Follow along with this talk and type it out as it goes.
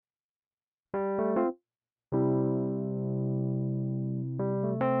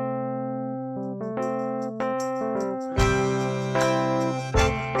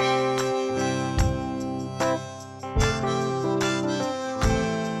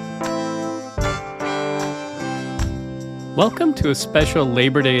Welcome to a special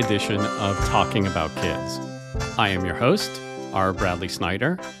Labor Day edition of Talking About Kids. I am your host, R. Bradley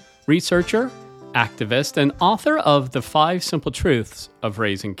Snyder, researcher, activist, and author of The 5 Simple Truths of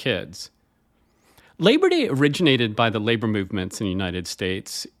Raising Kids. Labor Day originated by the labor movements in the United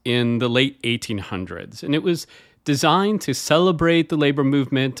States in the late 1800s, and it was designed to celebrate the labor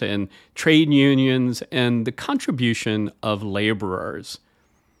movement and trade unions and the contribution of laborers.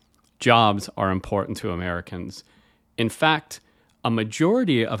 Jobs are important to Americans. In fact, a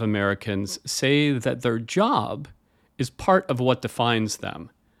majority of Americans say that their job is part of what defines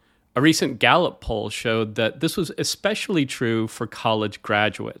them. A recent Gallup poll showed that this was especially true for college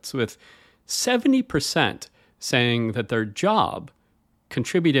graduates, with 70% saying that their job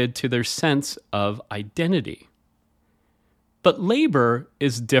contributed to their sense of identity. But labor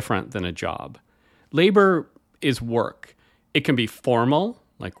is different than a job. Labor is work. It can be formal,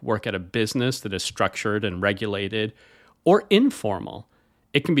 like work at a business that is structured and regulated, or informal.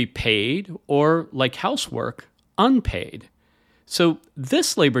 It can be paid, or like housework, unpaid. So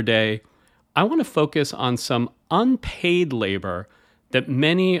this Labor Day, I want to focus on some unpaid labor that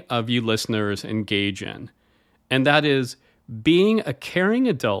many of you listeners engage in, and that is being a caring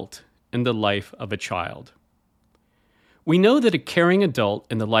adult in the life of a child. We know that a caring adult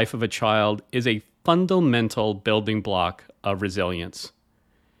in the life of a child is a fundamental building block of resilience.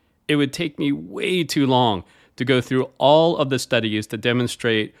 It would take me way too long to go through all of the studies that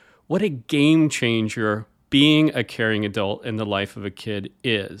demonstrate what a game changer being a caring adult in the life of a kid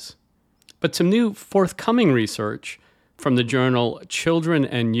is. But some new forthcoming research from the journal Children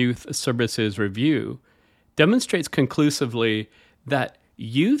and Youth Services Review demonstrates conclusively that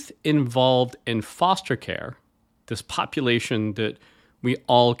youth involved in foster care, this population that we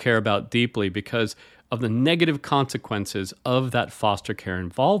all care about deeply because of the negative consequences of that foster care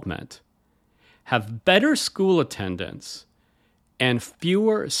involvement, have better school attendance and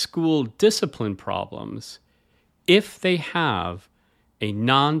fewer school discipline problems if they have a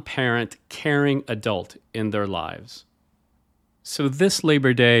non-parent caring adult in their lives. So this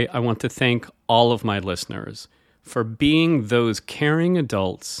Labor Day, I want to thank all of my listeners for being those caring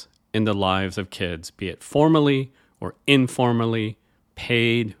adults in the lives of kids, be it formally or informally,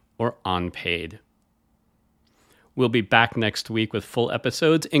 paid or unpaid. We'll be back next week with full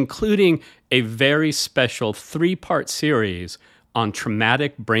episodes, including a very special 3-part series on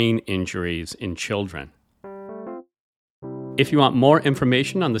traumatic brain injuries in children. If you want more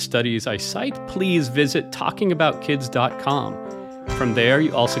information on the studies I cite, please visit talkingaboutkids.com. From there,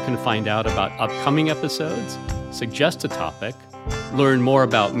 you also can find out about upcoming episodes, suggest a topic, learn more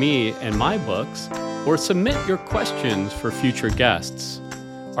about me and my books, or submit your questions for future guests.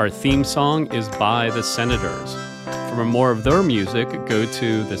 Our theme song is by The Senators. For more of their music, go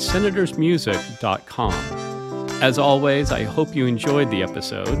to thesenatorsmusic.com. As always, I hope you enjoyed the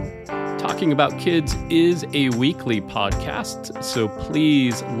episode. Talking About Kids is a weekly podcast, so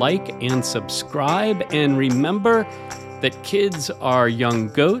please like and subscribe, and remember that kids are young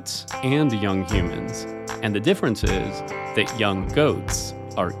goats and young humans, and the difference is that young goats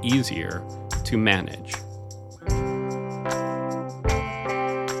are easier to manage.